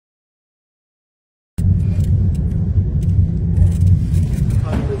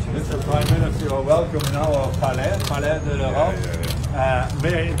in our palais de l'Europe.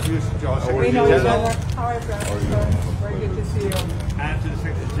 May I introduce our Secretary General? Very good to see you. And to the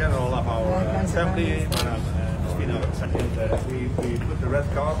Secretary General of our Assembly, Madam Spina. We put the red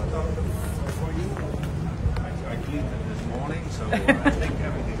carpet on for you. I cleaned it this morning, so I think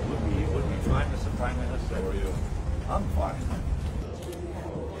everything would be fine, Mr. Prime Minister. How are you? I'm fine.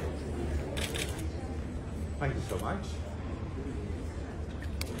 Thank you so much.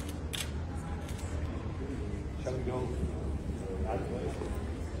 Shall we go out of the way?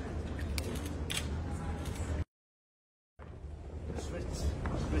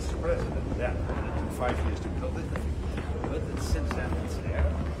 Mr. President, yeah, it took 5 years to build it, but since then it's there.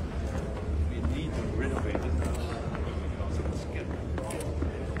 We need to renovate it now because it's getting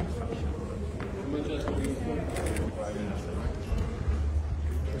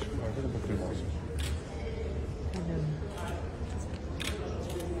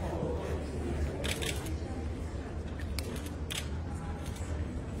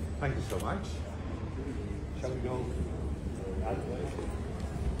Thank you so much. Shall we go out of the way?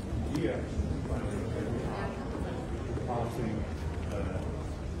 Here, passing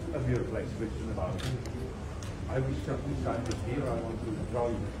a beautiful exhibition about it. I wish that we signed it here. I want to draw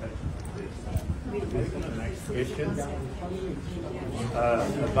your attention to this. This is an exhibition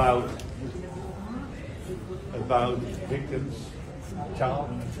about victims, child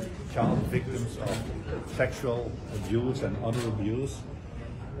victims of sexual abuse and other abuse.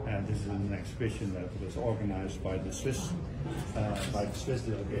 And this is an exhibition that was organized by the Swiss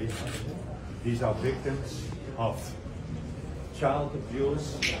delegation. These are victims of child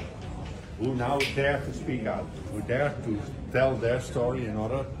abuse who now dare to speak out, who dare to tell their story in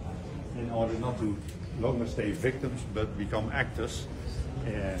order not to longer stay victims but become actors.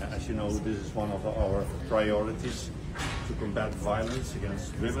 As you know, this is one of our priorities, to combat violence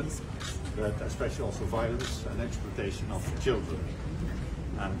against women, but especially also violence and exploitation of children.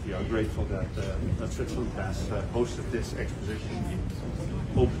 And we are grateful that Switzerland has hosted this exposition.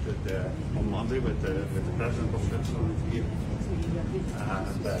 We opened it on Monday with the President of Switzerland here.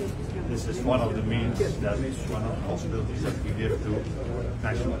 And this is one of the means, that is one of the possibilities that we give to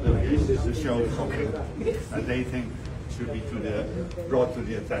national delegations to show something that they think should be brought to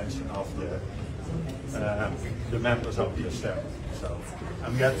the attention of the members of the Assembly. So,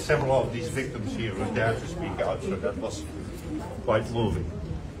 and we had several of these victims here who dared to speak out, so that was quite moving.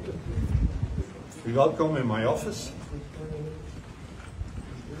 We welcome in my office.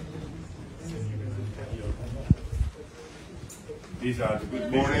 These are the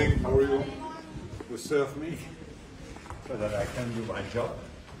good morning. How are you? You serve me so that I can do my job.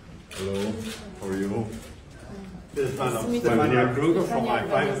 Hello. How are you? This is Madam Stefania Kruger from my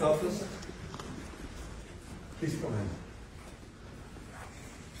private office. Please come in.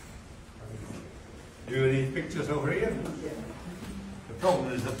 Do you need pictures over here? The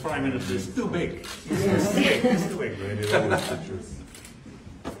problem is the Prime Minister is too big. It's too big.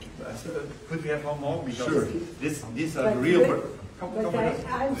 Could we have one more? Because sure. These are the real.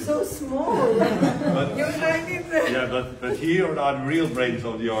 I'm so small. But here are the real brains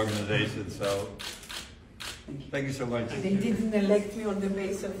of the organization. So thank you so much. They didn't elect me on the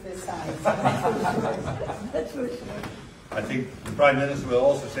basis of the size. That's for sure. I think the Prime Minister will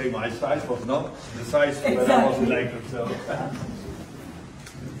also say my size was not the size that I was elected. So.